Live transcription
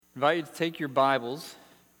invite you to take your Bibles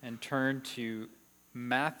and turn to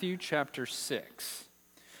Matthew chapter 6.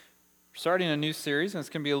 We're starting a new series, and it's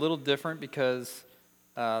going to be a little different because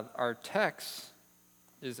our text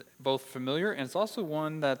is both familiar, and it's also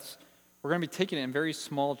one we're going to be taking it in very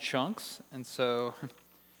small chunks, and so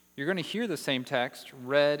you're going to hear the same text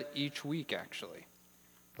read each week, actually.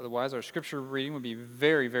 Otherwise, our scripture reading would be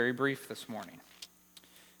very, very brief this morning.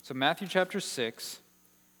 So Matthew chapter 6,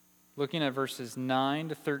 looking at verses 9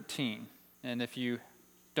 to 13. And if you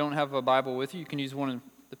don't have a Bible with you, you can use one in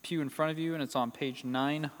the pew in front of you, and it's on page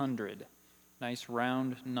 900. Nice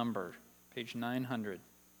round number, page 900.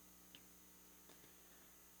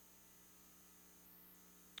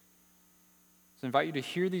 So I invite you to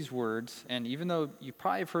hear these words, and even though you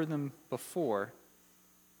probably have heard them before,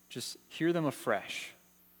 just hear them afresh.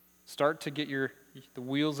 Start to get the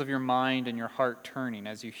wheels of your mind and your heart turning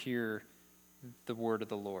as you hear the word of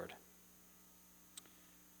the Lord.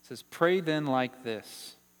 It says, "Pray then like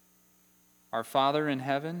this: Our Father in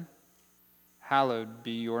heaven, hallowed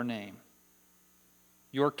be your name.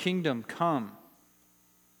 Your kingdom come.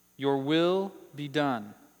 Your will be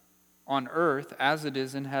done, on earth as it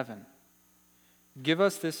is in heaven. Give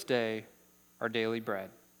us this day our daily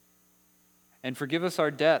bread. And forgive us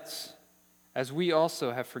our debts, as we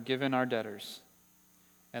also have forgiven our debtors.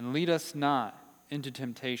 And lead us not into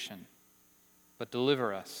temptation, but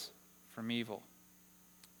deliver us from evil."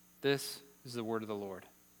 This is the word of the Lord.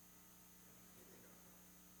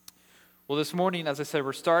 Well, this morning, as I said,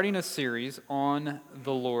 we're starting a series on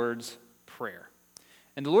the Lord's Prayer.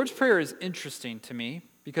 And the Lord's Prayer is interesting to me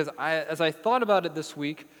because as I thought about it this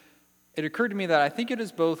week, it occurred to me that I think it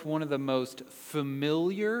is both one of the most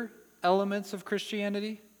familiar elements of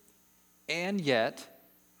Christianity and yet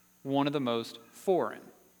one of the most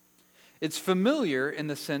foreign. It's familiar in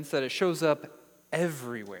the sense that it shows up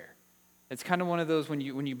everywhere. It's kind of one of those when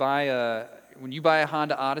you buy a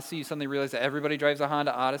Honda Odyssey, you suddenly realize that everybody drives a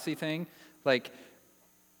Honda Odyssey thing. Like,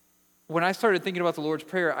 when I started thinking about the Lord's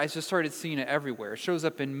Prayer, I just started seeing it everywhere. It shows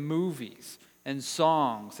up in movies and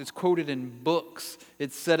songs. It's quoted in books.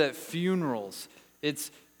 It's said at funerals. It's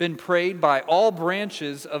been prayed by all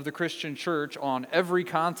branches of the Christian church on every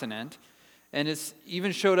continent. And it's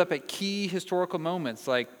even showed up at key historical moments.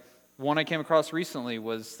 Like one I came across recently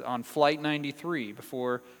was on Flight 93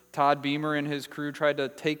 before Todd Beamer and his crew tried to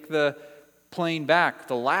take the plane back.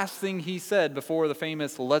 The last thing he said before the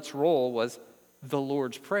famous "Let's roll" was the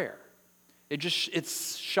Lord's Prayer.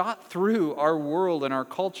 It's shot through our world and our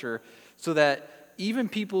culture so that even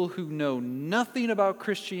people who know nothing about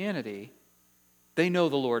Christianity, they know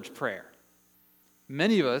the Lord's Prayer.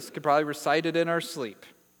 Many of us could probably recite it in our sleep.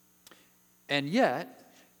 And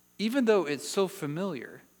yet, even though it's so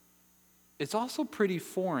familiar, it's also pretty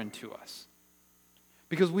foreign to us.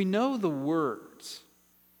 Because we know the words,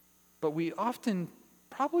 but we often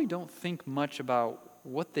probably don't think much about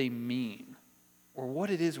what they mean or what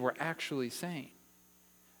it is we're actually saying.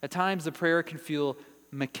 At times, the prayer can feel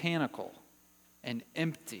mechanical and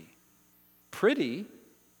empty, pretty,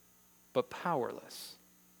 but powerless.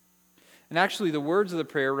 And actually, the words of the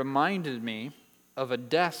prayer reminded me of a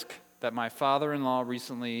desk that my father-in-law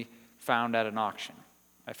recently found at an auction.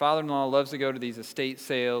 My father-in-law loves to go to these estate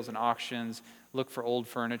sales and auctions, look for old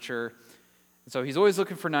furniture. And so he's always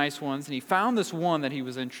looking for nice ones, and he found this one that he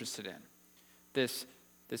was interested in. This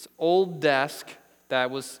old desk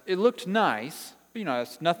it looked nice, but,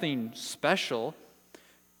 it's nothing special.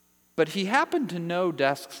 But he happened to know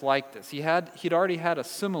desks like this. He'd already had a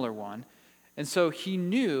similar one, and so he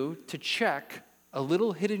knew to check a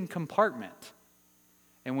little hidden compartment.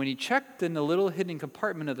 And when he checked in the little hidden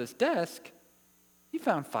compartment of this desk, he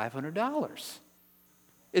found $500.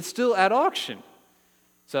 It's still at auction.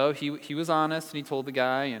 So he was honest, and he told the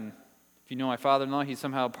guy, and if you know my father-in-law, he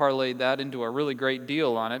somehow parlayed that into a really great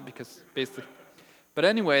deal on it, because basically... But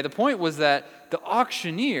anyway, the point was that the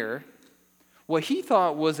auctioneer, what he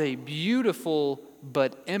thought was a beautiful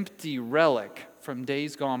but empty relic from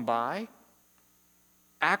days gone by,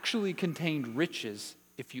 actually contained riches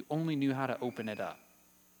if you only knew how to open it up.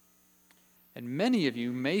 And many of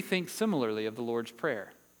you may think similarly of the Lord's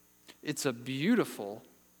Prayer. It's a beautiful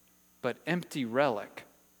but empty relic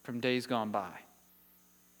from days gone by.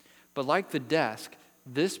 But like the desk,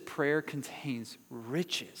 this prayer contains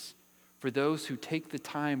riches for those who take the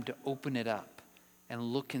time to open it up and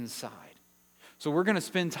look inside. So we're going to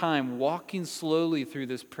spend time walking slowly through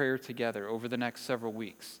this prayer together over the next several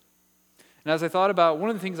weeks. And as I thought about, one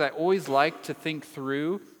of the things I always like to think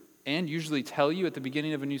through and usually tell you at the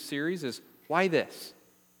beginning of a new series is, why this?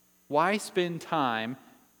 Why spend time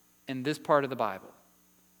in this part of the Bible?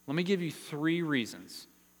 Let me give you 3 reasons.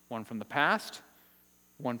 One from the past,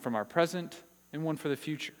 one from our present, and one for the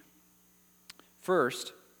future.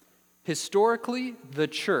 First, historically, the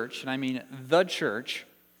church, and I mean the church,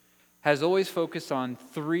 has always focused on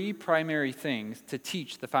three primary things to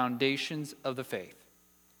teach the foundations of the faith: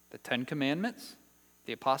 the Ten Commandments,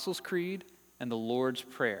 the Apostles' Creed, and the Lord's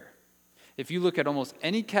Prayer. If you look at almost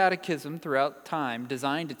any catechism throughout time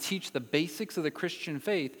designed to teach the basics of the Christian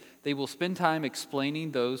faith, they will spend time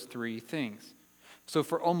explaining those three things. So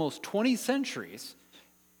for almost 20 centuries,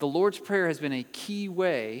 the Lord's Prayer has been a key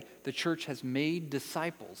way the church has made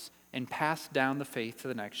disciples and passed down the faith to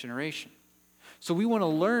the next generation. So we want to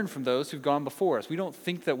learn from those who've gone before us. We don't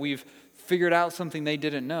think that we've figured out something they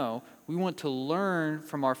didn't know. We want to learn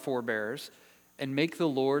from our forebears and make the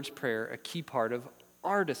Lord's Prayer a key part of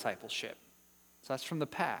our discipleship. So that's from the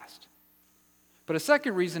past. But a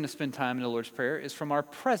second reason to spend time in the Lord's Prayer is from our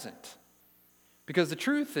present. Because the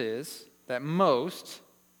truth is that most,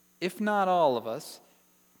 if not all of us,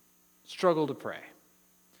 struggle to pray.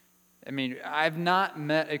 I mean, I've not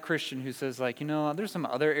met a Christian who says, like, there's some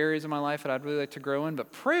other areas of my life that I'd really like to grow in,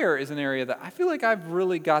 but prayer is an area that I feel like I've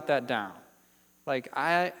really got that down. In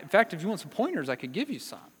fact, if you want some pointers, I could give you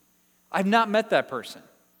some. I've not met that person.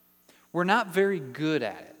 We're not very good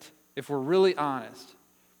at it, if we're really honest.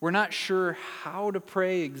 We're not sure how to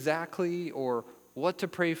pray exactly or what to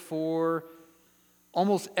pray for.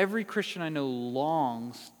 Almost every Christian I know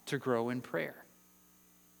longs to grow in prayer.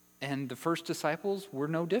 And the first disciples were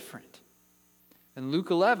no different. In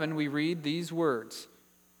Luke 11, we read these words.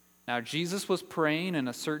 Now Jesus was praying in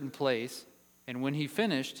a certain place, and when he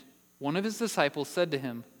finished, one of his disciples said to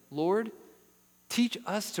him, Lord, teach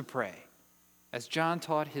us to pray, as John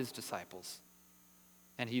taught his disciples.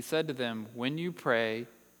 And he said to them, when you pray,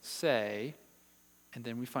 say, and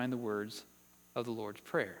then we find the words of the Lord's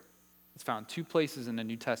Prayer. It's found two places in the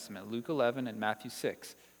New Testament, Luke 11 and Matthew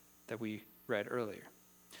 6, that we read earlier.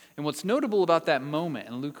 And what's notable about that moment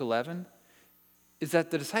in Luke 11 is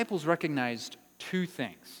that the disciples recognized two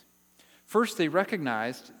things. First, they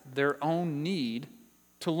recognized their own need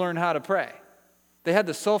to learn how to pray. They had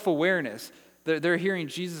the self-awareness. They're hearing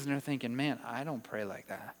Jesus and they're thinking, man, I don't pray like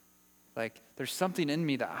that. Like, there's something in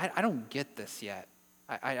me that I don't get this yet.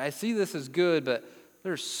 I see this as good, but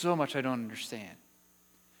there's so much I don't understand.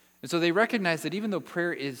 And so they recognize that even though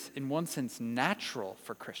prayer is, in one sense, natural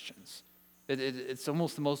for Christians, it's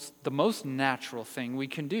almost the most natural thing we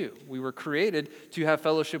can do. We were created to have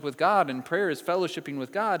fellowship with God, and prayer is fellowshipping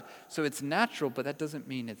with God, so it's natural, but that doesn't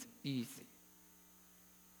mean it's easy.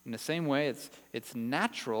 In the same way, it's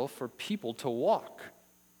natural for people to walk,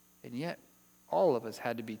 and yet all of us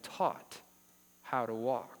had to be taught how to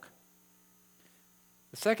walk.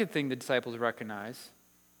 The second thing the disciples recognize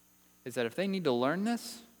is that if they need to learn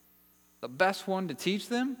this, the best one to teach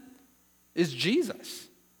them is Jesus.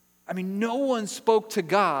 I mean, no one spoke to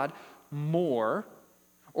God more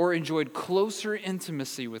or enjoyed closer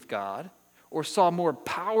intimacy with God or saw more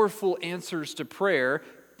powerful answers to prayer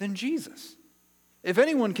than Jesus. If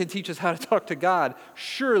anyone can teach us how to talk to God,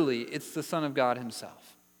 surely it's the Son of God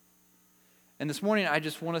himself. And this morning, I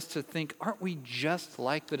just want us to think, aren't we just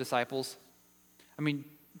like the disciples? I mean,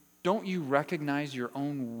 don't you recognize your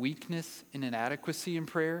own weakness and inadequacy in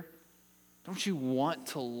prayer? Don't you want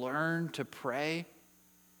to learn to pray?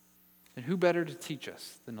 And who better to teach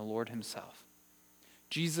us than the Lord himself?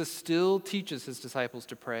 Jesus still teaches his disciples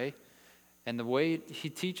to pray, and the way he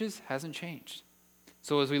teaches hasn't changed.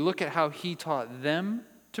 So as we look at how he taught them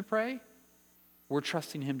to pray, we're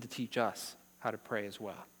trusting him to teach us how to pray as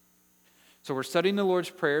well. So we're studying the Lord's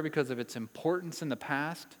Prayer because of its importance in the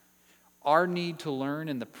past, our need to learn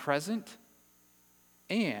in the present,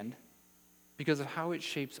 and because of how it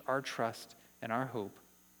shapes our trust and our hope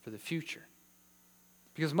for the future.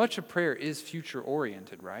 Because much of prayer is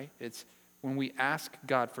future-oriented, right? It's when we ask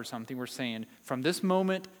God for something, we're saying, from this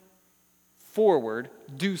moment forward,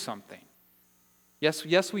 do something.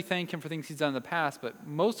 Yes, we thank him for things he's done in the past, but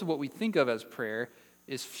most of what we think of as prayer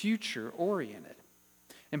is future-oriented.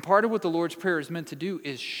 And part of what the Lord's Prayer is meant to do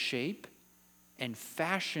is shape and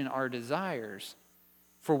fashion our desires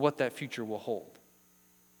for what that future will hold.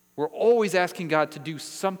 We're always asking God to do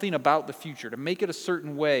something about the future, to make it a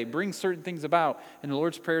certain way, bring certain things about. And the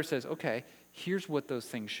Lord's Prayer says, okay, here's what those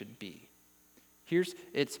things should be.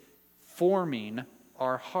 It's forming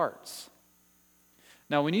our hearts.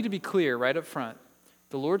 Now, we need to be clear right up front.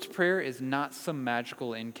 The Lord's Prayer is not some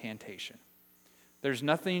magical incantation. There's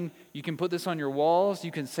nothing, you can put this on your walls,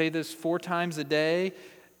 you can say this 4 times a day.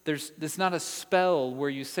 It's not a spell where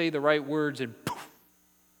you say the right words and poof,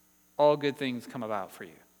 all good things come about for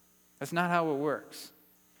you. That's not how it works.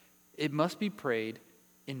 It must be prayed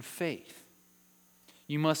in faith.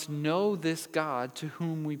 You must know this God to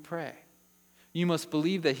whom we pray. You must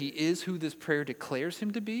believe that he is who this prayer declares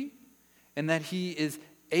him to be, and that he is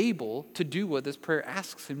able to do what this prayer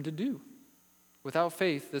asks him to do. Without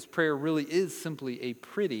faith, this prayer really is simply a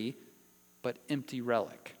pretty but empty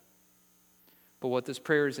relic. But what this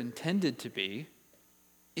prayer is intended to be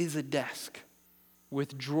is a desk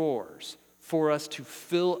with drawers for us to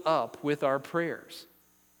fill up with our prayers.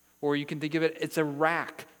 Or you can think of it, it's a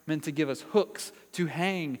rack meant to give us hooks to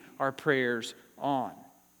hang our prayers on.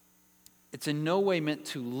 It's in no way meant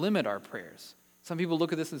to limit our prayers. Some people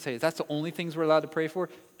look at this and say, that's the only things we're allowed to pray for?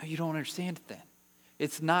 No, you don't understand it then.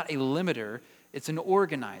 It's not a limiter, it's an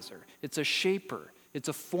organizer, it's a shaper, it's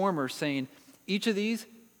a former saying, each of these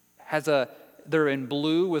they're in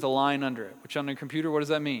blue with a line under it, which on a computer, what does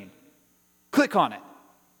that mean? Click on it,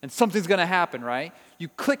 and something's going to happen, right? You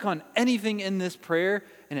click on anything in this prayer,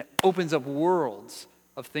 and it opens up worlds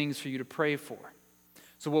of things for you to pray for.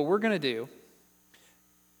 So what we're going to do,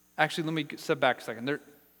 actually, let me step back a second.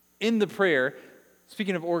 In the prayer,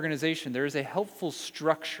 speaking of organization, there is a helpful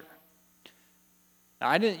structure. Now,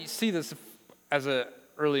 I didn't see this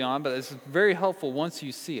early on, but it's very helpful once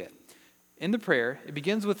you see it. In the prayer, it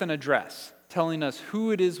begins with an address telling us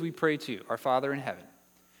who it is we pray to, our Father in heaven.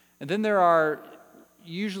 And then there are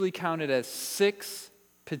usually counted as 6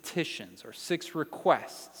 petitions or 6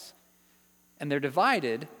 requests, and they're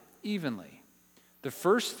divided evenly. The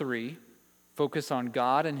first 3 focus on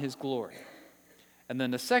God and his glory, and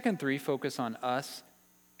then the second 3 focus on us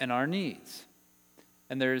and our needs.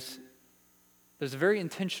 And there's a very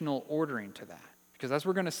intentional ordering to that, because as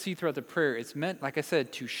we're going to see throughout the prayer, it's meant, like I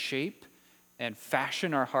said, to shape and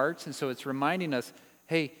fashion our hearts. And so it's reminding us,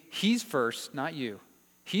 hey, he's first, not you.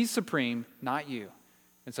 He's supreme, not you.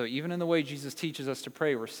 And so even in the way Jesus teaches us to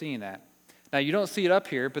pray, we're seeing that. Now, you don't see it up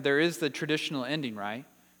here, but there is the traditional ending, right?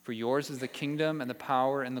 For yours is the kingdom and the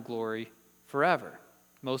power and the glory forever.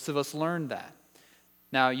 Most of us learned that.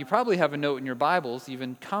 Now, you probably have a note in your Bibles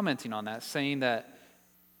even commenting on that, saying that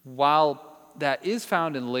while that is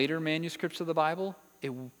found in later manuscripts of the Bible,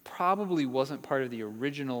 it probably wasn't part of the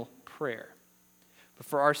original prayer. But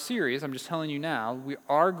for our series, I'm just telling you now, we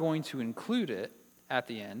are going to include it at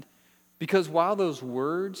the end, because while those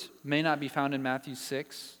words may not be found in Matthew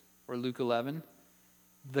 6 or Luke 11,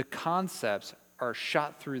 the concepts are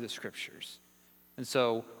shot through the scriptures. And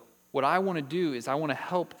so what I want to do is I want to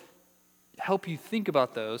help you think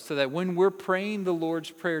about those so that when we're praying the Lord's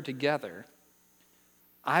Prayer together,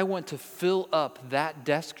 I want to fill up that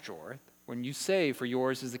desk drawer. When you say, for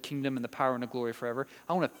yours is the kingdom and the power and the glory forever,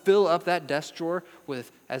 I want to fill up that desk drawer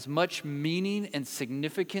with as much meaning and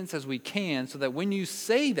significance as we can so that when you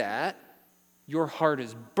say that, your heart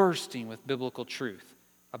is bursting with biblical truth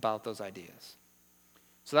about those ideas.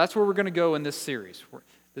 So that's where we're going to go in this series.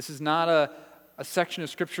 This is not a section of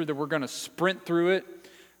Scripture that we're going to sprint through it.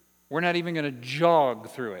 We're not even going to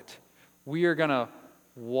jog through it. We are going to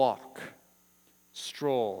walk.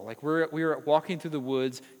 Stroll, like we're walking through the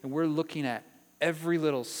woods and we're looking at every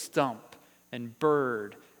little stump and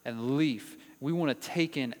bird and leaf. We want to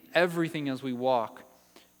take in everything as we walk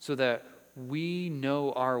so that we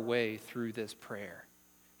know our way through this prayer.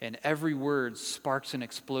 And every word sparks an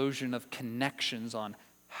explosion of connections on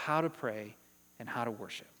how to pray and how to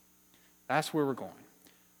worship. That's where we're going.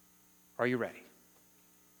 Are you ready?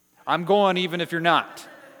 I'm going even if you're not,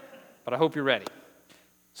 but I hope you're ready.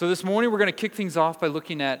 So this morning we're going to kick things off by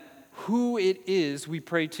looking at who it is we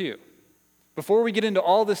pray to. Before we get into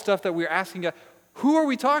all this stuff that we're asking God, who are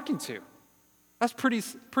we talking to? That's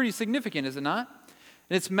pretty significant, is it not?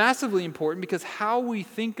 And it's massively important because how we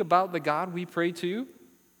think about the God we pray to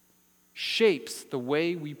shapes the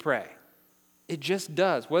way we pray. It just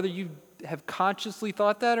does, whether you have consciously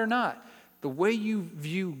thought that or not. The way you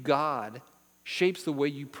view God shapes the way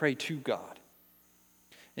you pray to God.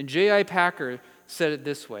 And J.I. Packer said it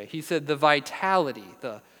this way. He said, the vitality,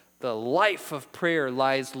 the life of prayer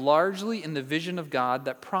lies largely in the vision of God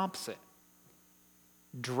that prompts it.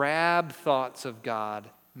 Drab thoughts of God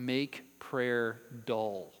make prayer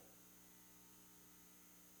dull.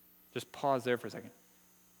 Just pause there for a second.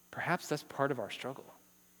 Perhaps that's part of our struggle.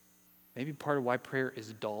 Maybe part of why prayer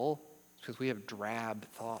is dull is because we have drab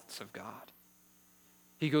thoughts of God.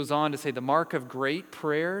 He goes on to say, the mark of great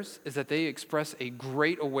prayers is that they express a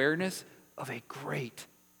great awareness of a great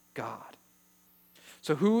God.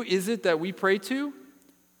 So who is it that we pray to?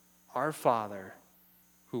 Our Father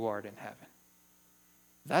who art in heaven.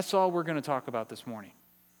 That's all we're going to talk about this morning.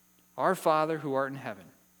 Our Father who art in heaven.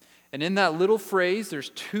 And in that little phrase, there's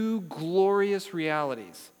 2 glorious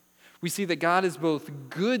realities. We see that God is both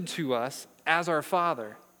good to us as our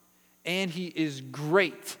Father, and he is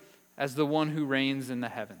great as the one who reigns in the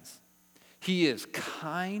heavens. He is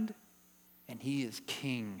kind and he is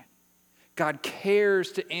king. God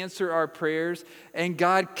cares to answer our prayers, and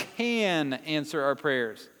God can answer our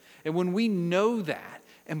prayers. And when we know that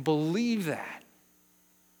and believe that,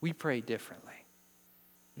 we pray differently.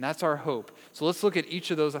 And that's our hope. So let's look at each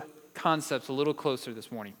of those concepts a little closer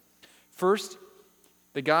this morning. First,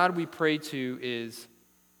 the God we pray to is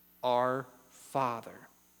our Father.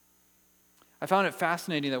 I found it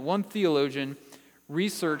fascinating that one theologian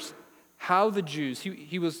researched how the Jews,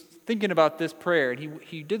 he was thinking about this prayer, and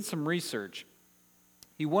he did some research.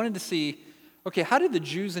 He wanted to see, okay, how did the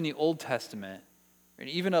Jews in the Old Testament, and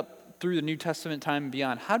even up through the New Testament time and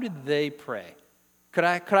beyond, how did they pray? Could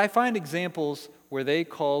I find examples where they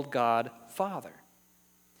called God Father?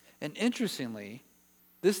 And interestingly,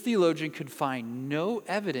 this theologian could find no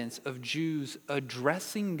evidence of Jews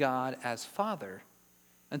addressing God as Father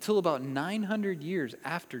until about 900 years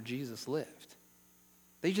after Jesus lived.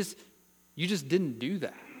 You just didn't do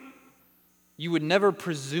that. You would never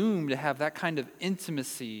presume to have that kind of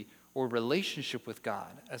intimacy or relationship with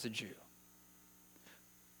God as a Jew.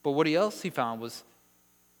 But what else he found was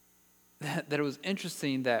that it was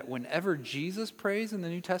interesting that whenever Jesus prays in the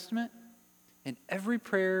New Testament, in every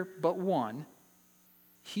prayer but one,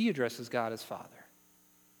 he addresses God as Father.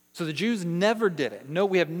 So the Jews never did it. No,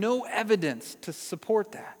 we have no evidence to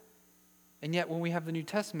support that. And yet when we have the New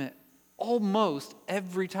Testament, almost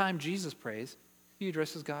every time Jesus prays, he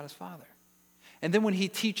addresses God as Father. And then when he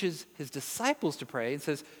teaches his disciples to pray and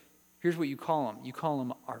says, here's what you call him. You call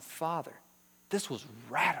him our Father. This was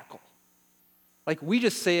radical. Like we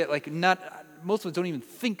just say it like most of us don't even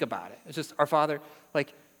think about it. It's just our Father.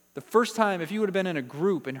 Like the first time, if you would have been in a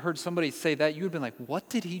group and heard somebody say that, you would have been like, what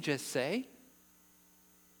did he just say?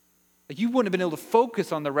 Like you wouldn't have been able to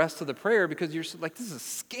focus on the rest of the prayer because you're like, this is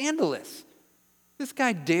scandalous. This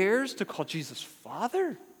guy dares to call Jesus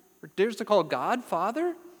Father? Or dares to call God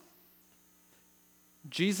Father?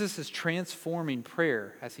 Jesus is transforming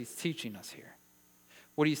prayer as he's teaching us here.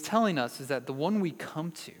 What he's telling us is that the one we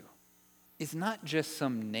come to is not just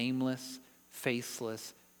some nameless,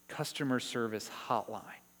 faceless customer service hotline.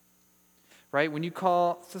 Right? When you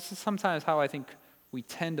call, this is sometimes how I think we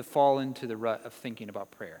tend to fall into the rut of thinking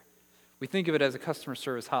about prayer. We think of it as a customer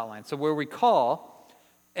service hotline. So where we call,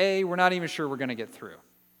 we're not even sure we're going to get through.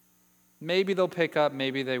 Maybe they'll pick up,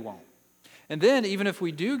 maybe they won't. And then even if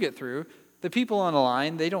we do get through, the people on the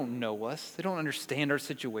line, they don't know us. They don't understand our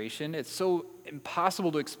situation. It's so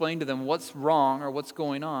impossible to explain to them what's wrong or what's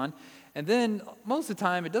going on. And then most of the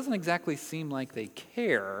time, it doesn't exactly seem like they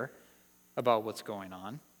care about what's going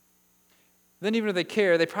on. Then even if they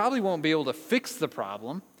care, they probably won't be able to fix the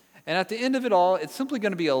problem. And at the end of it all, it's simply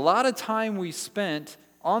going to be a lot of time we spent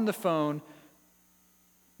on the phone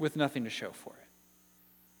with nothing to show for it.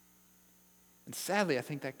 And sadly, I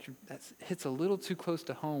think that hits a little too close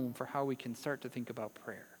to home for how we can start to think about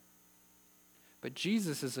prayer. But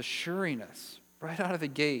Jesus is assuring us right out of the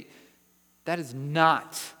gate, that is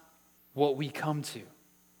not what we come to.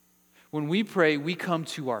 When we pray, we come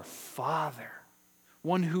to our Father,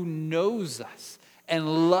 one who knows us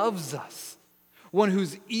and loves us, one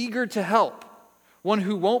who's eager to help, one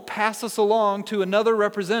who won't pass us along to another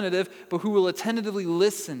representative, but who will attentively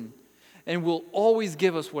listen and will always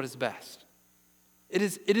give us what is best. It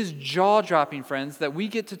is jaw-dropping, friends, that we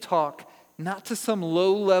get to talk not to some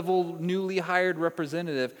low-level, newly hired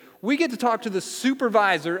representative. We get to talk to the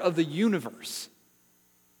supervisor of the universe.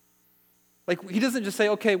 Like, he doesn't just say,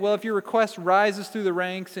 okay, well, if your request rises through the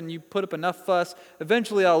ranks and you put up enough fuss,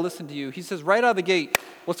 eventually I'll listen to you. He says right out of the gate,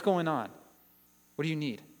 what's going on? What do you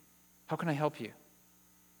need? How can I help you?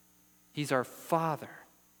 He's our Father.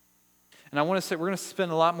 And I want to say, we're going to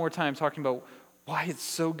spend a lot more time talking about why it's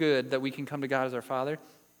so good that we can come to God as our Father.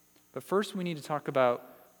 But first we need to talk about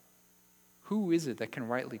who is it that can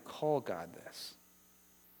rightly call God this?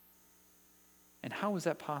 And how is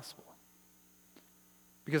that possible?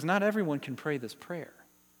 Because not everyone can pray this prayer.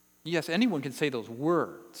 Yes, anyone can say those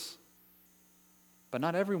words, but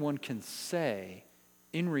not everyone can say,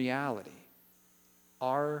 in reality,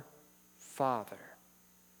 our Father.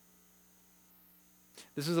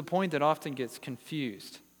 This is a point that often gets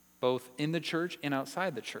confused, both in the church and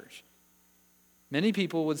outside the church. Many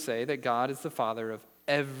people would say that God is the Father of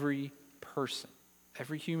every person,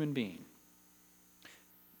 every human being.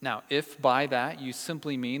 Now, if by that you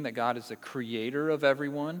simply mean that God is the creator of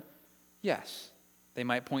everyone, yes. They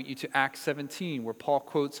might point you to Acts 17, where Paul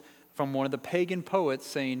quotes from one of the pagan poets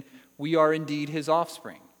saying, we are indeed his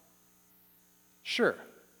offspring. Sure,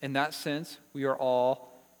 in that sense, we are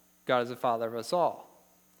all, God is the Father of us all.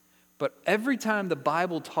 But every time the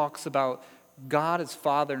Bible talks about God as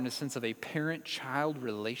Father in the sense of a parent-child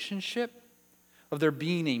relationship, of there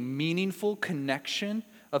being a meaningful connection,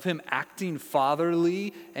 of him acting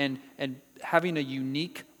fatherly and having a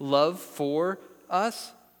unique love for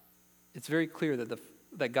us, it's very clear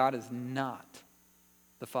that God is not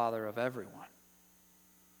the Father of everyone.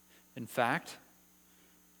 In fact,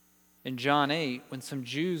 in John 8, when some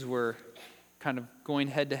Jews were kind of going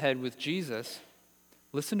head-to-head with Jesus,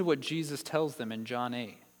 listen to what Jesus tells them in John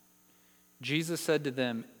 8. Jesus said to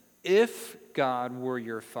them, "If God were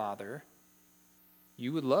your Father,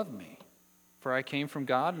 you would love me, for I came from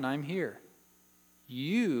God and I'm here.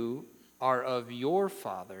 You are of your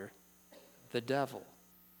father, the devil,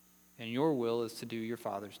 and your will is to do your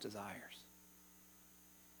father's desires."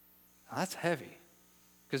 Now, that's heavy,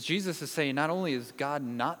 because Jesus is saying not only is God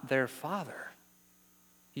not their father,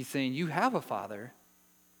 he's saying you have a father,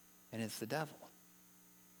 and it's the devil.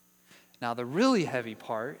 Now, the really heavy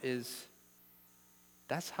part is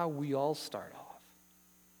that's how we all start off.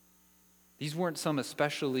 These weren't some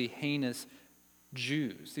especially heinous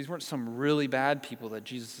Jews. These weren't some really bad people that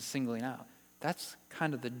Jesus is singling out. That's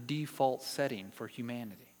kind of the default setting for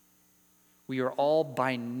humanity. We are all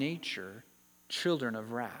by nature children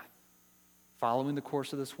of wrath, following the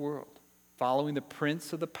course of this world, following the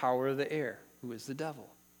prince of the power of the air, who is the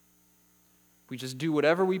devil. We just do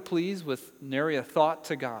whatever we please with nary a thought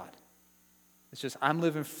to God. It's just, I'm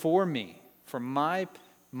living for me, for my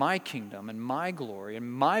kingdom and my glory,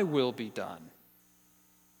 and my will be done.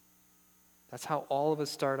 That's how all of us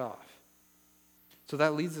start off. So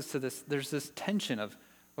that leads us to this, there's this tension of,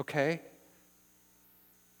 okay,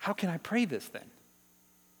 how can I pray this then?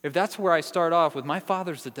 If that's where I start off with, my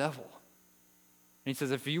father's the devil. And he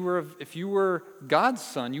says, if you were God's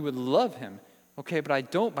son, you would love him. Okay, but I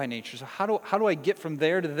don't by nature. So how do I get from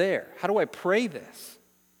there to there? How do I pray this?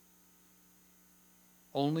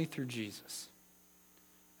 Only through Jesus.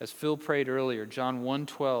 As Phil prayed earlier, John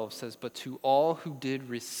 1:12 says, "But to all who did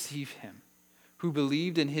receive him, who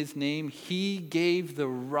believed in his name, he gave the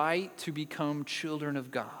right to become children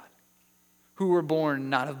of God, who were born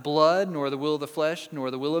not of blood, nor the will of the flesh,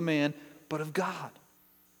 nor the will of man, but of God."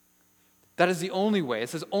 That is the only way. It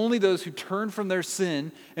says only those who turn from their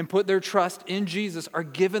sin and put their trust in Jesus are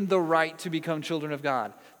given the right to become children of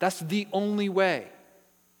God. That's the only way.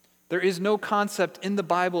 There is no concept in the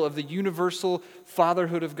Bible of the universal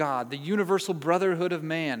fatherhood of God, the universal brotherhood of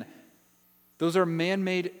man. Those are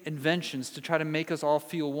man-made inventions to try to make us all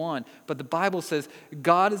feel one. But the Bible says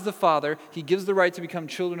God is the Father. He gives the right to become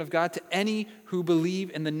children of God to any who believe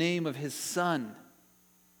in the name of his Son.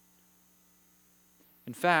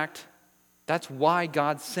 In fact, that's why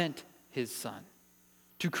God sent his Son,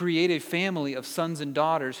 to create a family of sons and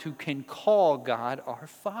daughters who can call God our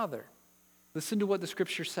Father. Listen to what the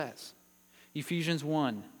Scripture says. Ephesians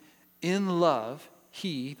 1, "In love,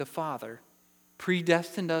 he, the Father,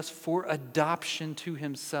 predestined us for adoption to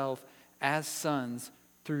himself as sons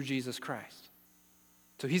through Jesus Christ."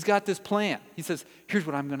 So he's got this plan. He says, here's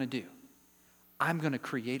what I'm going to do. I'm going to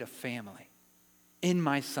create a family in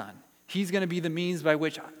my Son. He's going to be the means by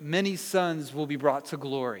which many sons will be brought to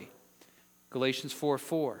glory. Galatians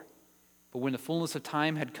 4:4. "But when the fullness of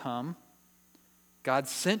time had come, God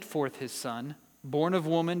sent forth his Son, born of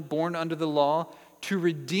woman, born under the law, to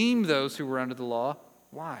redeem those who were under the law."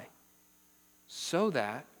 Why? "So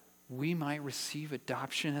that we might receive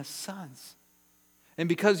adoption as sons. And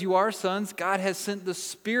because you are sons, God has sent the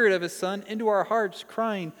Spirit of his Son into our hearts,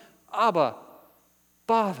 crying, 'Abba,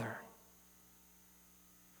 Father.'"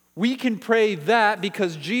 We can pray that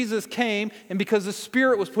because Jesus came and because the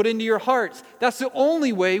Spirit was put into your hearts. That's the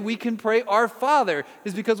only way we can pray our Father,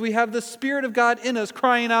 is because we have the Spirit of God in us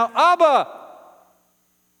crying out, "Abba."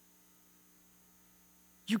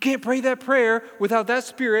 You can't pray that prayer without that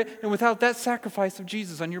Spirit and without that sacrifice of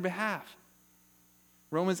Jesus on your behalf.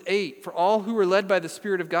 Romans 8, "For all who are led by the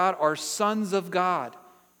Spirit of God are sons of God.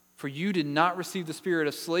 For you did not receive the spirit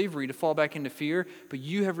of slavery to fall back into fear, but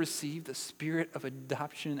you have received the Spirit of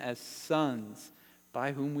adoption as sons,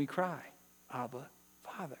 by whom we cry, 'Abba,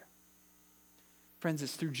 Father.'" Friends,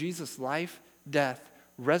 it's through Jesus' life, death,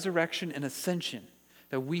 resurrection, and ascension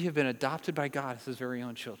that we have been adopted by God as his very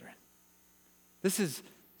own children. This is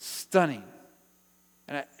stunning.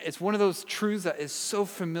 And it's one of those truths that is so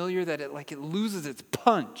familiar that it loses its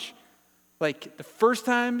punch. Like the first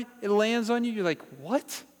time it lands on you, you're like,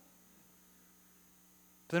 what?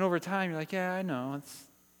 But then over time, you're like, yeah, I know.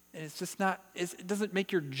 It's just not, it doesn't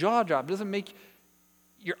make your jaw drop. It doesn't make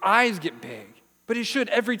your eyes get big. But it should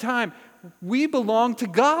every time. We belong to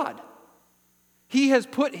God. He has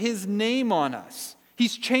put his name on us.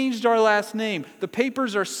 He's changed our last name. The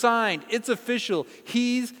papers are signed. It's official.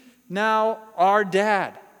 He's now our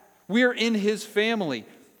dad. We are in his family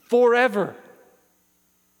forever.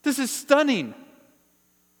 This is stunning.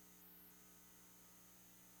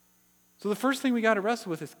 So the first thing we got to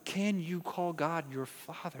wrestle with is, can you call God your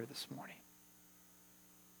Father this morning?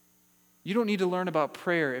 You don't need to learn about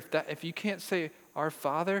prayer. If you can't say our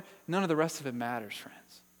Father, none of the rest of it matters,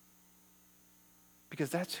 friends. Because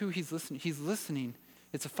that's who he's listening. He's listening.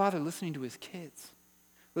 It's a father listening to his kids,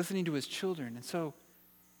 listening to his children. And so,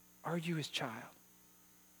 are you his child?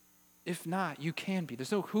 If not, you can be.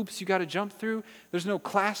 There's no hoops you got to jump through. There's no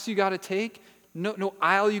class you got to take. No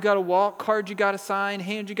aisle you got to walk, card you got to sign,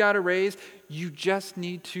 hand you got to raise. You just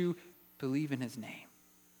need to believe in his name.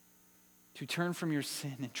 To turn from your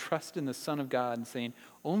sin and trust in the Son of God and saying,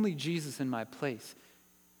 only Jesus in my place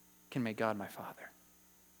can make God my Father.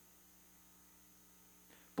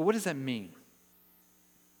 But what does that mean?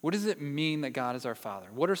 What does it mean that God is our Father?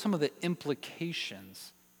 What are some of the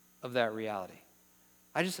implications of that reality?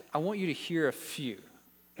 I want you to hear a few.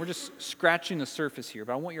 We're just scratching the surface here,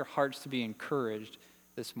 but I want your hearts to be encouraged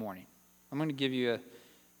this morning. I'm going to give you,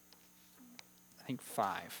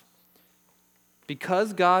 5.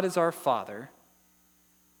 Because God is our Father,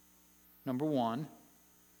 number one,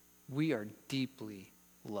 we are deeply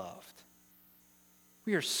loved.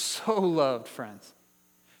 We are so loved, friends.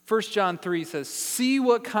 1 John 3 says, see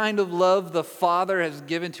what kind of love the Father has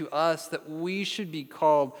given to us that we should be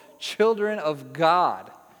called children of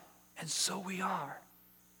God. And so we are.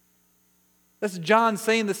 That's John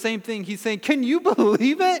saying the same thing. He's saying, can you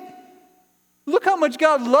believe it? Look how much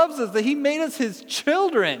God loves us, that he made us his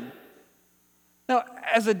children. Now,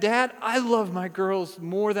 as a dad, I love my girls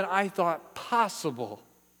more than I thought possible.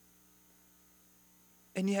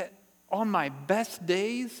 And yet, on my best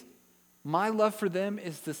days, my love for them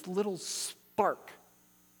is this little spark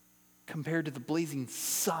compared to the blazing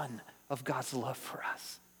sun of God's love for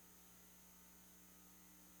us.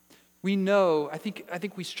 We know, I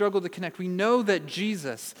think we struggle to connect. We know that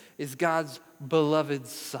Jesus is God's beloved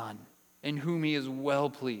Son, in whom he is well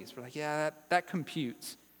pleased. We're like, yeah, that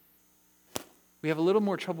computes. We have a little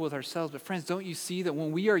more trouble with ourselves, but friends, don't you see that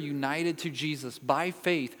when we are united to Jesus by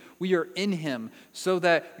faith, we are in him, so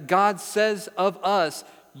that God says of us,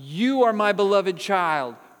 you are my beloved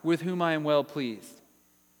child with whom I am well pleased.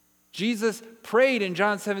 Jesus prayed in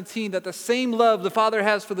John 17 that the same love the Father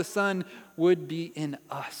has for the Son would be in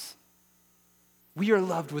us. We are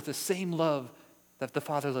loved with the same love that the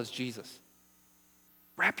Father loves Jesus.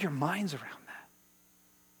 Wrap your minds around that.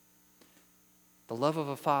 The love of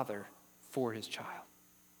a father for his child.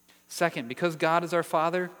 Second, because God is our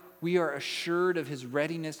Father, we are assured of his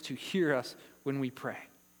readiness to hear us when we pray.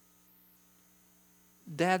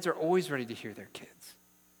 Dads are always ready to hear their kids.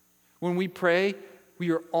 When we pray,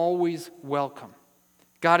 we are always welcome.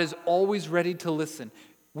 God is always ready to listen.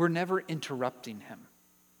 We're never interrupting him.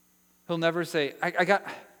 He'll never say,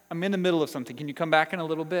 I'm in the middle of something. Can you come back in a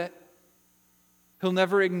little bit? He'll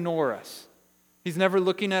never ignore us. He's never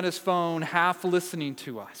looking at his phone, half listening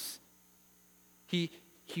to us. He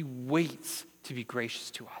waits to be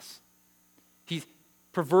gracious to us. He's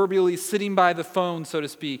proverbially sitting by the phone, so to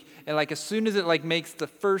speak, and as soon as it makes the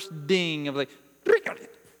first ding of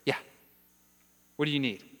yeah, what do you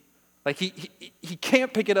need? He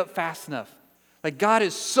can't pick it up fast enough. God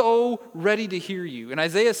is so ready to hear you. In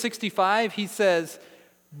Isaiah 65, he says,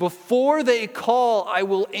 before they call, I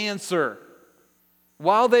will answer.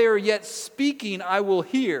 While they are yet speaking, I will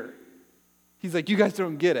hear. He's like, you guys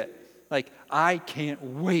don't get it. I can't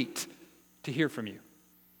wait to hear from you.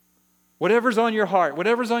 Whatever's on your heart,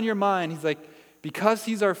 whatever's on your mind, he's like, because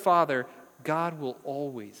he's our Father, God will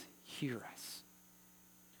always hear us.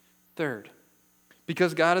 Third,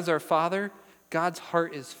 because God is our Father, God's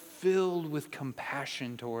heart is filled with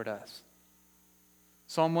compassion toward us.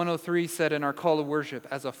 Psalm 103 said in our call to worship,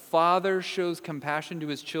 as a father shows compassion to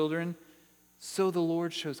his children, so the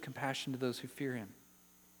Lord shows compassion to those who fear him.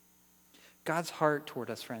 God's heart toward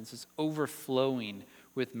us, friends, is overflowing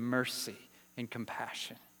with mercy and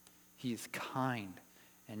compassion. He is kind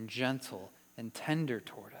and gentle and tender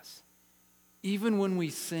toward us. Even when we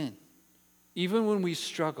sin, even when we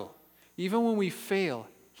struggle, even when we fail,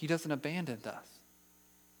 he doesn't abandon us.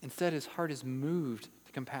 Instead, his heart is moved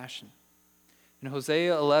to compassion. In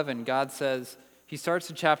Hosea 11, God says, he starts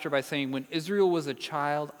the chapter by saying, when Israel was a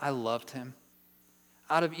child, I loved him.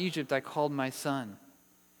 Out of Egypt, I called my son.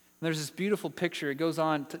 And there's this beautiful picture. It goes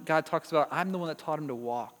on, God talks about, I'm the one that taught him to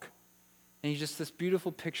walk. And he's just this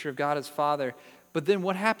beautiful picture of God as Father. But then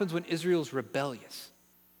what happens when Israel's rebellious?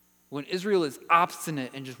 When Israel is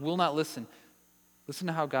obstinate and just will not listen? Listen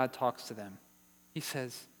to how God talks to them. He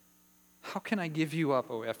says, how can I give you up,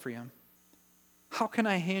 O Ephraim? How can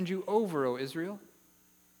I hand you over, O Israel?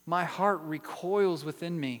 My heart recoils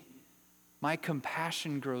within me. My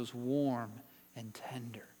compassion grows warm and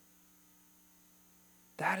tender.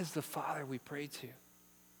 That is the Father we pray to.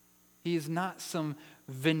 He is not some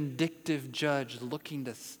vindictive judge looking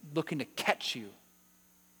to catch you.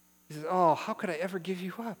 He says, oh, how could I ever give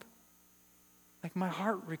you up? Like my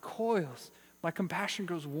heart recoils. My compassion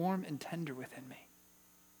grows warm and tender within me.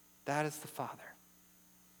 That is the Father.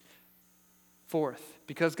 Fourth,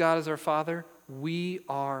 because God is our Father, we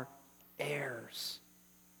are heirs.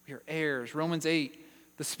 We are heirs. Romans 8,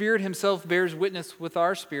 the Spirit himself bears witness with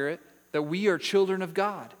our spirit that we are children of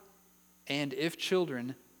God. And if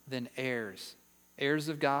children, then heirs. Heirs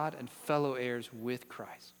of God and fellow heirs with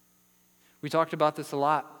Christ. We talked about this a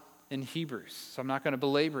lot in Hebrews, so I'm not going to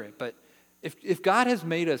belabor it. But if God has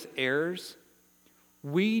made us heirs,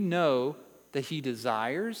 we know that he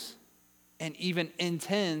desires and even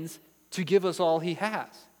intends to give us all he has.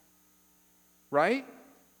 Right?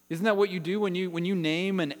 Isn't that what you do when you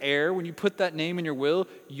name an heir, when you put that name in your will?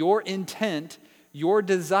 Your intent, your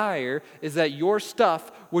desire is that your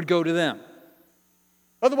stuff would go to them.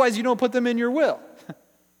 Otherwise, you don't put them in your will.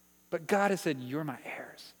 But God has said, you're my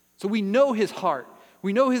heirs. So we know his heart.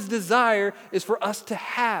 We know his desire is for us to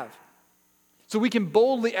have. So we can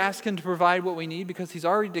boldly ask him to provide what we need because he's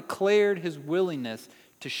already declared his willingness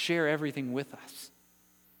to share everything with us.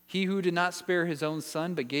 He who did not spare his own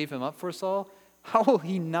son but gave him up for us all, how will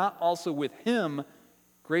he not also with him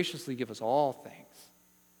graciously give us all things?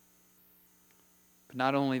 But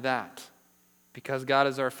not only that, because God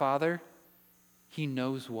is our Father, he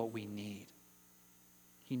knows what we need.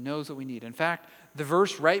 He knows what we need. In fact, the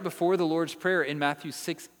verse right before the Lord's Prayer in Matthew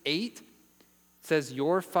 6:8 says,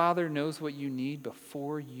 your Father knows what you need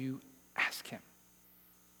before you ask him.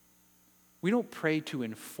 We don't pray to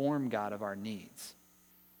inform God of our needs.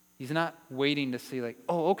 He's not waiting to see like,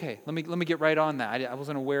 oh, okay, let me get right on that. I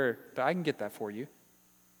wasn't aware, but I can get that for you.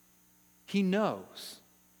 He knows.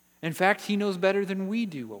 In fact, he knows better than we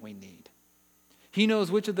do what we need. He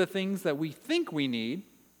knows which of the things that we think we need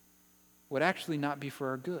would actually not be for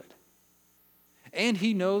our good. And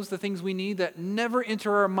he knows the things we need that never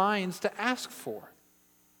enter our minds to ask for.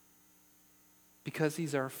 Because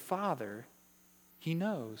he's our Father, he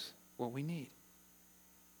knows what we need.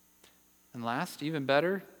 And last, even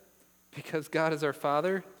better, because God is our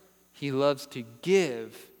Father, he loves to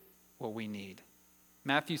give what we need.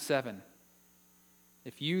 Matthew 7.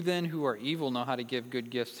 If you then who are evil know how to give good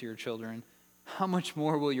gifts to your children, how much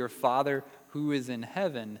more will your Father who is in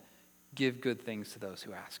heaven give good things to those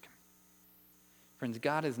who ask him? Friends,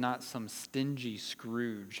 God is not some stingy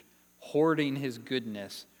Scrooge, hoarding his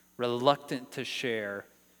goodness, reluctant to share.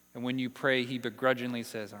 And when you pray, he begrudgingly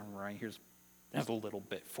says, all right, there's a little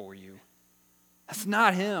bit for you. That's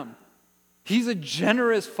not him. He's a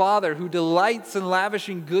generous father who delights in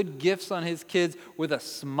lavishing good gifts on his kids with a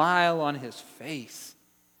smile on his face.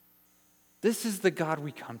 This is the God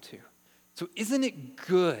we come to. So isn't it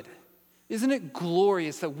good? Isn't it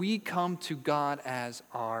glorious that we come to God as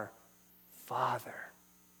our Father?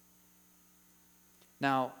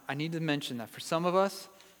 Now, I need to mention that for some of us,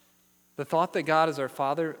 the thought that God is our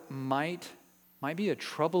Father might be a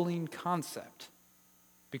troubling concept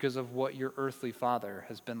because of what your earthly father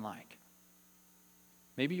has been like.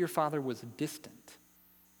 Maybe your father was distant.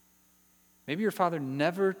 Maybe your father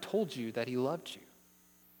never told you that he loved you.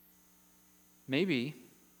 Maybe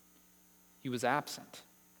he was absent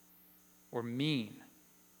or mean.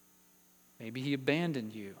 Maybe he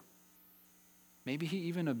abandoned you. Maybe he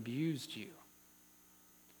even abused you.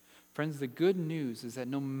 Friends, the good news is that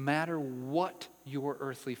no matter what your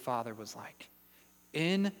earthly father was like,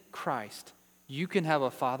 in Christ, you can have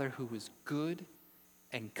a father who is good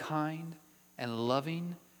and kind and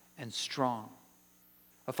loving and strong.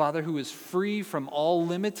 A father who is free from all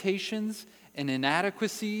limitations and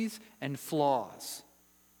inadequacies and flaws.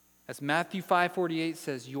 As Matthew 5:48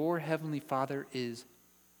 says, your heavenly Father is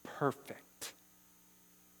perfect.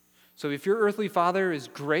 So if your earthly father is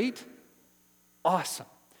great, awesome.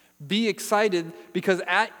 Be excited because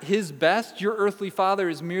at his best, your earthly father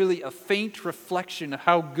is merely a faint reflection of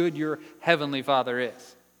how good your heavenly Father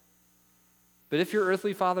is. But if your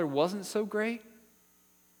earthly father wasn't so great,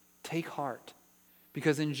 take heart.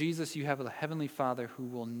 Because in Jesus you have a heavenly Father who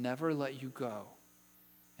will never let you go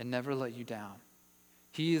and never let you down.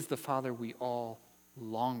 He is the Father we all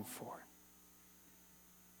long for.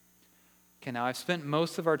 Okay, now I've spent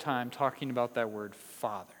most of our time talking about that word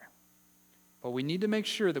Father. But we need to make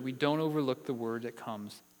sure that we don't overlook the word that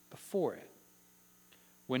comes before it.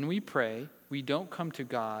 When we pray, we don't come to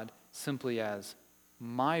God simply as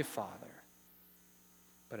my Father,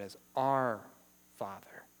 but as our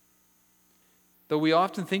Father. Though we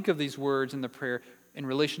often think of these words in the prayer in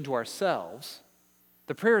relation to ourselves,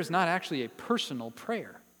 the prayer is not actually a personal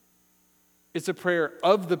prayer. It's a prayer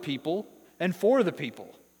of the people and for the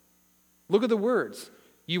people. Look at the words.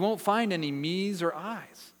 You won't find any me's or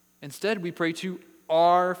I's. Instead, we pray to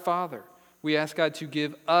our Father. We ask God to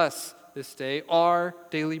give us this day our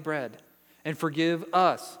daily bread and forgive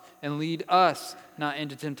us and lead us not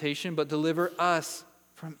into temptation, but deliver us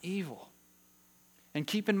from evil. And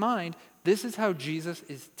keep in mind, this is how Jesus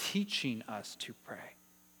is teaching us to pray.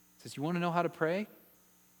 He says, you want to know how to pray?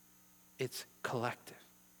 It's collective.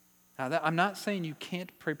 Now, I'm not saying you can't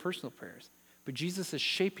pray personal prayers, but Jesus is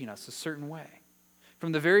shaping us a certain way.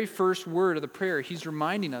 From the very first word of the prayer, he's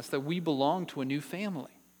reminding us that we belong to a new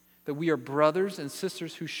family, that we are brothers and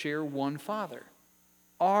sisters who share one Father,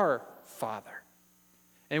 our Father.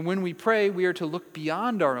 And when we pray, we are to look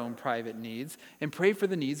beyond our own private needs and pray for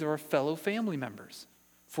the needs of our fellow family members,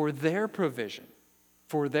 for their provision,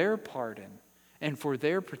 for their pardon, and for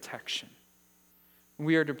their protection.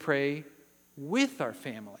 We are to pray with our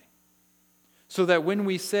family, so that when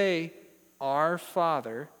we say, our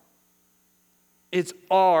Father, it's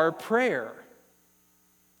our prayer.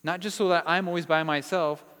 Not just so that I'm always by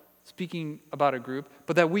myself speaking about a group,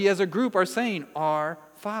 but that we as a group are saying, our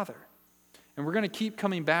Father. And we're going to keep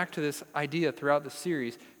coming back to this idea throughout the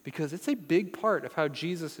series because it's a big part of how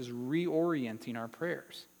Jesus is reorienting our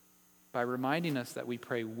prayers by reminding us that we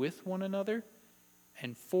pray with one another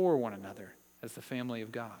and for one another as the family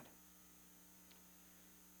of God.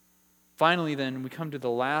 Finally, then, we come to the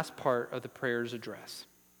last part of the prayer's address.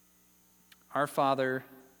 Our Father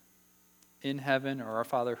in heaven, or our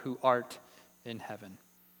Father who art in heaven.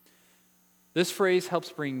 This phrase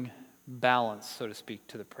helps bring balance, so to speak,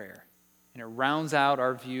 to the prayer. And it rounds out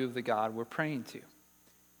our view of the God we're praying to.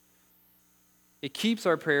 It keeps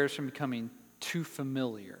our prayers from becoming too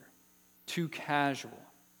familiar, too casual.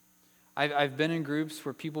 I've been in groups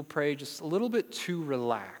where people pray just a little bit too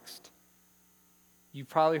relaxed. You've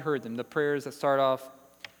probably heard them, the prayers that start off,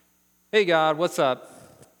 hey God, what's up?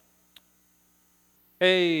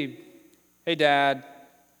 Hey Dad.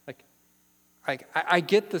 I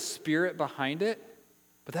get the spirit behind it,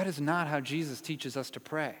 but that is not how Jesus teaches us to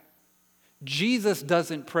pray. Jesus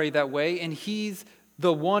doesn't pray that way, and he's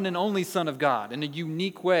the one and only Son of God in a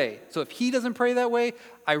unique way. So if he doesn't pray that way,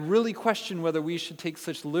 I really question whether we should take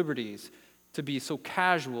such liberties to be so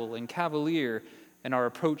casual and cavalier in our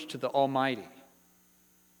approach to the Almighty.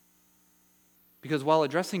 Because while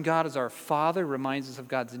addressing God as our Father reminds us of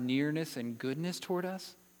God's nearness and goodness toward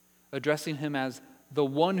us, addressing him as the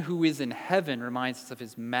one who is in heaven reminds us of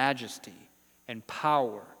his majesty and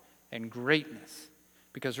power and greatness.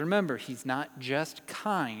 Because remember, he's not just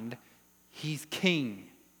kind, he's king.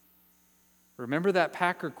 Remember that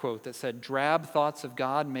Packer quote that said, drab thoughts of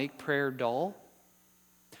God make prayer dull?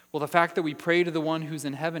 Well, the fact that we pray to the one who's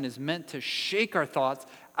in heaven is meant to shake our thoughts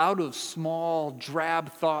out of small,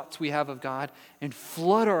 drab thoughts we have of God and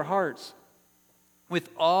flood our hearts with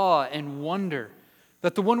awe and wonder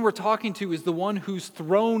that the one we're talking to is the one whose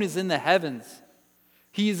throne is in the heavens.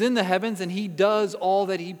 He is in the heavens and he does all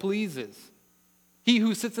that he pleases. He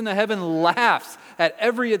who sits in the heaven laughs at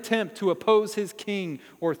every attempt to oppose his king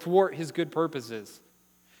or thwart his good purposes.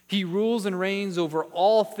 He rules and reigns over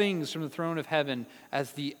all things from the throne of heaven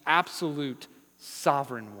as the absolute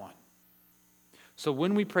sovereign one. So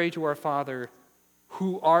when we pray to our Father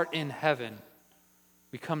who art in heaven,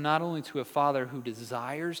 we come not only to a Father who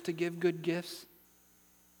desires to give good gifts,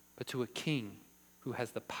 but to a King who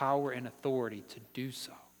has the power and authority to do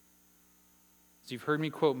so. As you've heard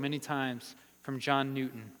me quote many times from John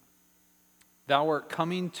Newton, thou art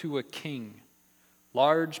coming to a king,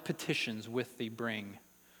 large petitions with thee bring,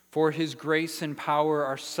 for his grace and power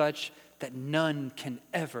are such that none can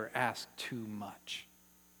ever ask too much.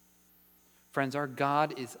 Friends, our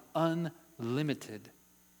God is unlimited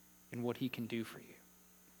in what he can do for you.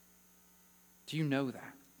 Do you know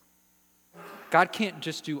that? God can't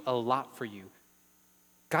just do a lot for you.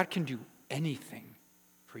 God can do anything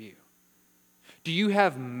for you. Do you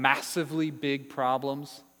have massively big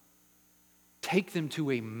problems? Take them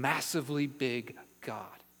to a massively big God.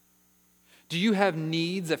 Do you have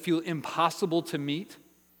needs that feel impossible to meet?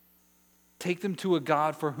 Take them to a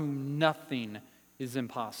God for whom nothing is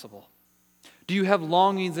impossible. Do you have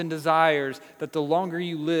longings and desires that the longer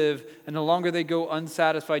you live and the longer they go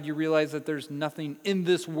unsatisfied, you realize that there's nothing in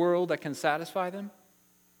this world that can satisfy them?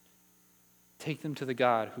 Take them to the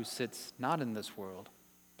God who sits not in this world,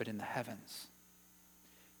 but in the heavens.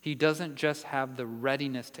 He doesn't just have the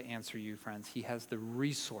readiness to answer you, friends. He has the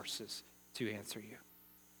resources to answer you.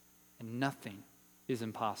 And nothing is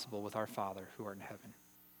impossible with our Father who art in heaven.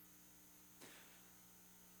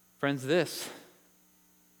 Friends, this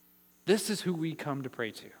is who we come to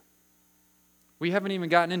pray to. We haven't even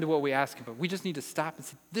gotten into what we ask him, but we just need to stop and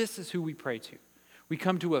say, this is who we pray to. We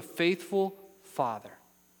come to a faithful Father,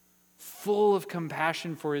 full of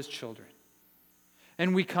compassion for his children.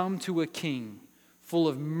 And we come to a King, full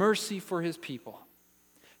of mercy for his people.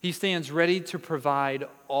 He stands ready to provide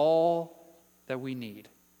all that we need.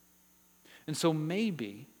 And so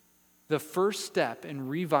maybe the first step in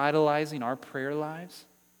revitalizing our prayer lives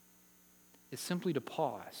is simply to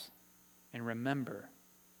pause and remember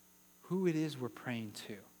who it is we're praying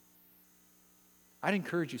to. I'd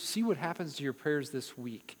encourage you, see what happens to your prayers this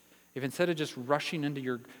week. If instead of just rushing into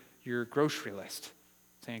your grocery list,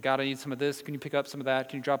 saying, God, I need some of this, can you pick up some of that,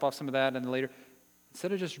 can you drop off some of that, and then later,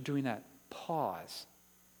 instead of just doing that, pause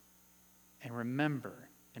and remember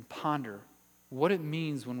and ponder what it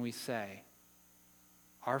means when we say,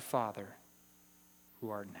 Our Father who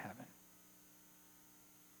art in heaven.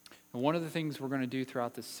 And one of the things we're going to do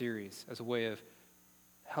throughout this series as a way of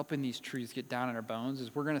helping these truths get down in our bones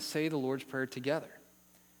is we're going to say the Lord's Prayer together.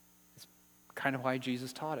 It's kind of why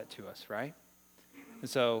Jesus taught it to us, right? And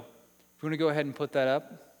so if we're going to go ahead and put that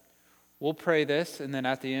up, we'll pray this, and then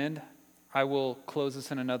at the end, I will close this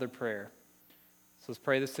in another prayer. So let's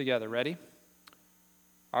pray this together. Ready?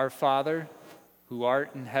 Our Father, who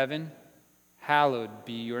art in heaven, hallowed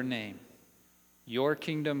be your name. Your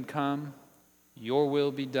kingdom come, your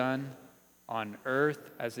will be done, on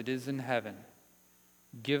earth as it is in heaven.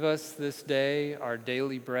 Give us this day our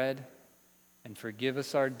daily bread, and forgive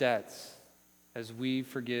us our debts as we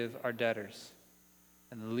forgive our debtors.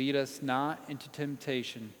 And lead us not into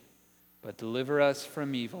temptation, but deliver us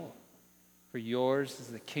from evil. For yours is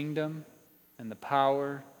the kingdom and the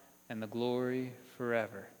power and the glory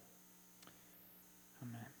forever.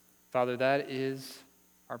 Amen. Father, that is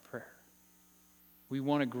our prayer. We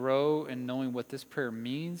want to grow in knowing what this prayer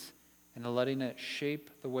means and letting it shape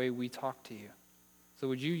the way we talk to you. So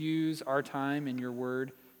would you use our time in your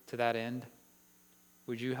word to that end?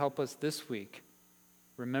 Would you help us this week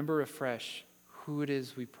remember afresh who it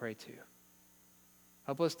is we pray to?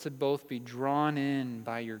 Help us to both be drawn in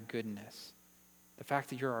by your goodness, the fact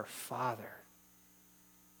that you're our Father,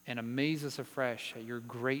 and amaze us afresh at your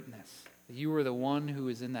greatness, that you are the one who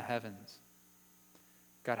is in the heavens.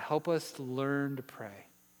 God, help us to learn to pray.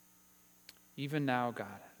 Even now, God,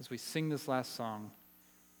 as we sing this last song,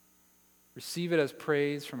 receive it as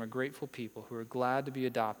praise from a grateful people who are glad to be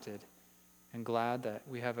adopted and glad that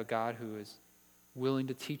we have a God who is willing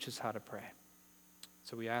to teach us how to pray.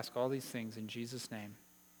 So we ask all these things in Jesus' name.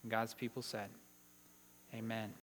 And God's people said, Amen.